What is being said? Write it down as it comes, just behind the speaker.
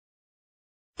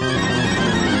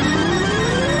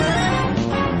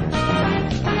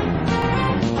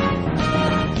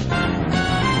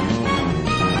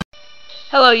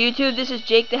Hello YouTube, this is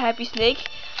Jake the Happy Snake.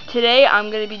 Today I'm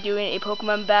going to be doing a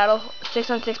Pokemon battle,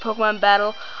 6-on-6 Pokemon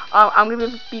battle. I'm going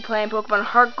to be playing Pokemon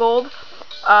Heart Gold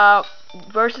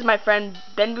versus my friend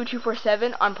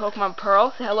BenBoo247 on Pokemon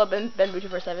Pearl. Say hello,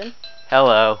 BenBoo247.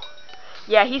 Hello.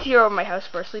 Yeah, he's here over my house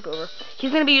for a sleepover.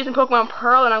 He's going to be using Pokemon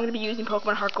Pearl and I'm going to be using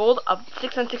Pokemon Heart Gold. A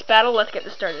 6-on-6 battle. Let's get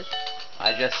this started.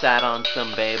 I just sat on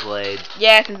some Beyblades.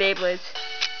 Yeah, some Beyblades.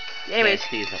 Anyways.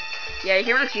 Can't see them. Yeah, you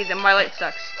can't really see them. My light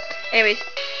sucks. Anyways,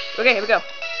 okay, here we go.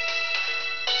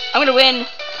 I'm gonna win.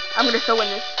 I'm gonna still win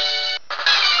this.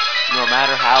 No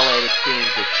matter how late it seems,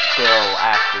 it's still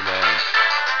afternoon.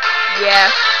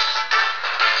 Yeah.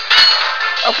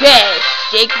 Okay,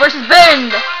 Jake versus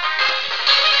Ben.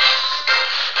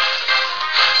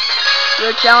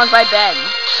 You're challenged by Ben.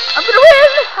 I'm gonna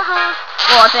win. Haha.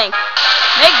 Well, I think.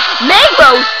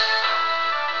 Magos.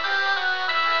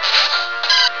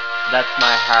 That's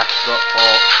my Heart Gold.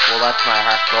 Well, that's my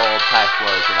Heart Gold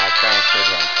Typhlosion. I transferred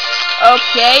him.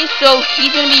 Okay, so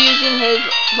he's gonna be using his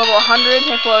level 100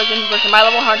 Typhlosion versus my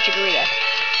level 100 Chikorita.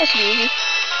 That should be easy.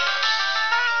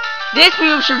 This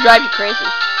move should drive you crazy.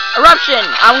 Eruption!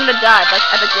 I'm gonna die, but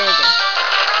I bet you anything.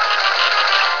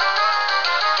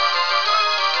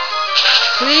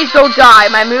 Please don't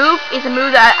die. My move is a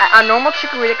move that a normal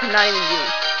Chikorita cannot even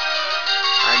use.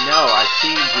 I know. I've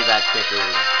seen you do that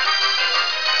Chikorita.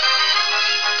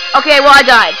 Okay, well I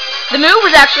died. The move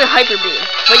was actually Hyper Beam,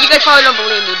 but you guys probably don't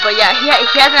believe me. But yeah, he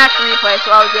has an actual replay,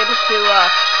 so I was able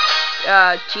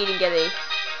to cheat and get a.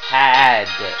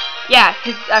 Had. Yeah,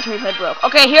 his actual replay broke.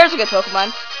 Okay, here's a good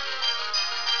Pokemon.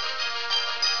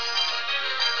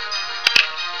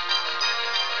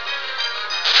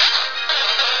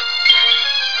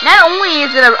 Not only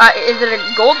is it a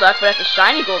Golduck, but it's a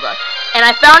shiny Golduck, and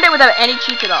I found it without any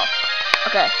cheats at all.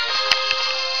 Okay.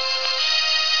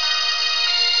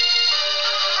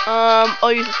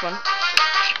 I'll use this one.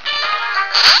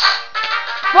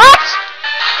 What?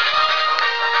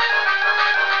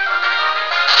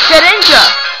 Greninja!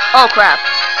 Oh crap.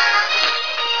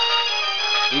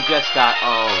 You just got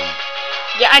owned.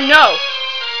 Yeah, I know.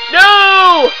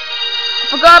 No! I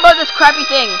forgot about this crappy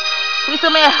thing. Please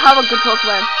tell me I have a good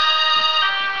Pokemon.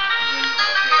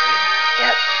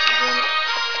 Yep.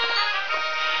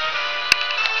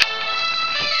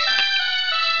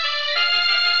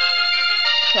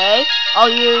 Okay,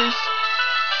 I'll use...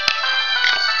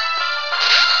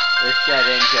 This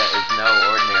Greninja is no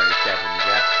ordinary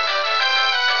Greninja.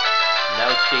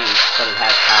 No cheats, but it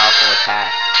has powerful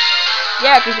attacks.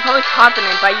 Yeah, because you probably taught them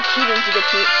in by you cheating to get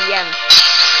TM.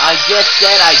 I just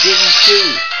said I didn't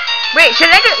cheat. Wait,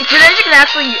 Greninja can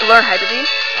actually learn Hyper Beam?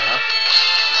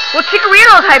 Well, Chikorita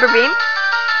knows Hyper Beam.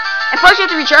 And plus you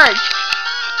have to recharge.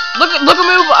 Look a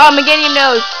move Meganium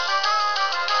knows.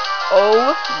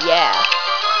 Oh, yeah.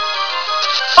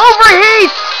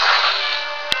 Overheat!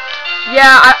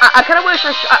 Yeah, I kind of wish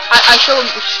I show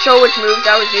which moves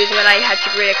I was using when I had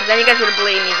Chikorita, because then you guys would have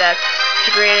believed me that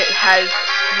Chikorita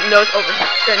knows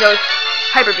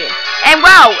Hyper Beam. And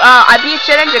wow, I beat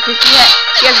Greninja because he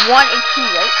has 1 HP,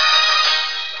 right?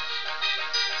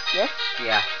 Yeah?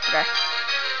 Yeah. Okay.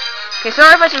 Okay,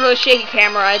 sorry if it's a really shaky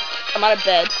camera. I'm out of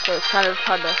bed, so it's kind of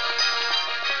hard to.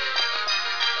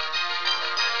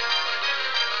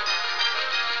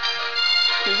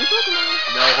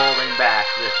 No holding back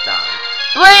this time.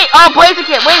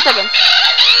 Blaziken! Wait a second.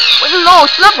 Wait, no,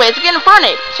 it's not Blaziken,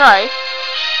 Infernape. Sorry.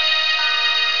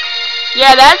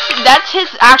 Yeah, that's his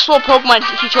actual Pokemon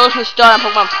he chose to start on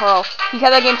Pokemon Pearl. He's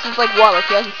had that game since like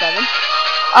 2007?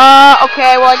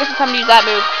 Okay, well I guess it's time to use that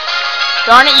move.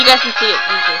 Darn it, you guys can see it.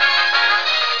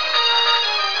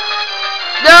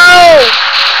 No!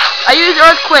 I used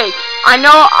Earthquake. I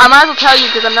know, I might as well tell you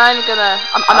because I'm not even gonna...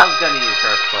 I'm not gonna use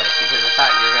Earthquake because I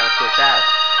thought you were gonna switch out.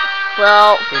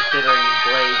 Well... Considering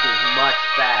Blaze is much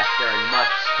faster and much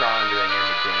stronger than your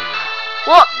Meganium.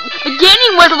 Well,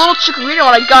 Meganium was a little Chikorita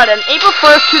when I got it on April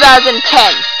 1st, 2010.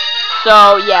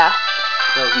 So, yeah.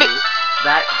 So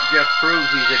that just proves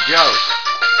he's a joke.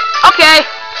 Okay,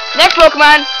 next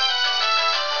Pokemon.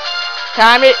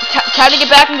 Time to get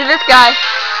back into this guy.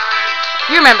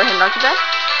 You remember him, don't you, Ben?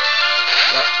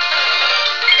 Yep.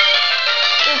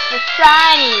 It's the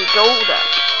shiny Golduck.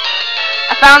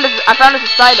 I found it as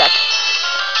a side deck.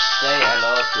 Say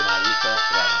hello to my eco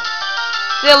friend.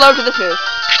 Say hello to this move.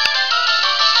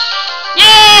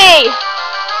 Yay!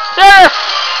 Surf!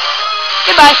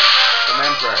 Goodbye.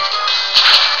 Remember,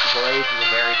 Blaze is a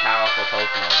very powerful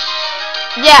Pokemon.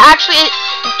 Yeah, actually,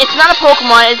 it's not a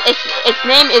Pokemon. Its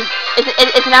name is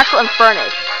it's an actual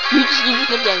Infernape. You just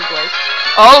nicknamed Blaze.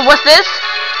 Oh, what's this?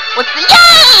 What's the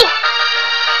yay?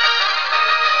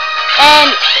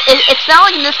 And it's not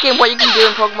like in this game what you can do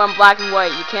in Pokemon Black and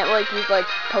White. You can't like use like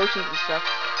potions and stuff.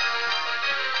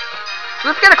 So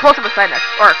let's get a close-up of Psyduck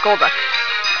or Golduck.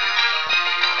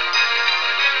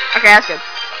 Okay, that's good.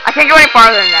 I can't go any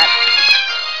farther than that.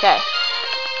 Okay.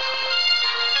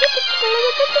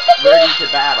 Ready to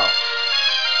battle.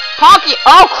 Honky!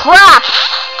 Oh crap!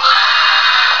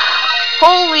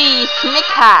 Holy snick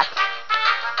hat!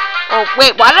 Oh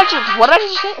wait, what did I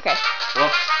just say? Okay.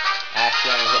 Whoops!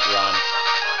 Accidentally hit Ron.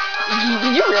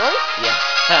 Did you really? Yeah.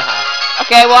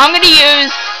 Okay, well I'm gonna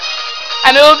use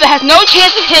a move that has no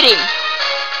chance of hitting.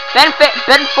 Ben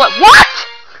Foot. What?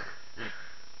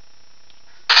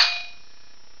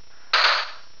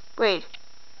 Wait.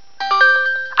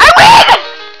 I win!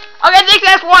 Okay, thanks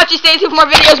guys for watching. Stay tuned for more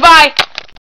videos. Bye!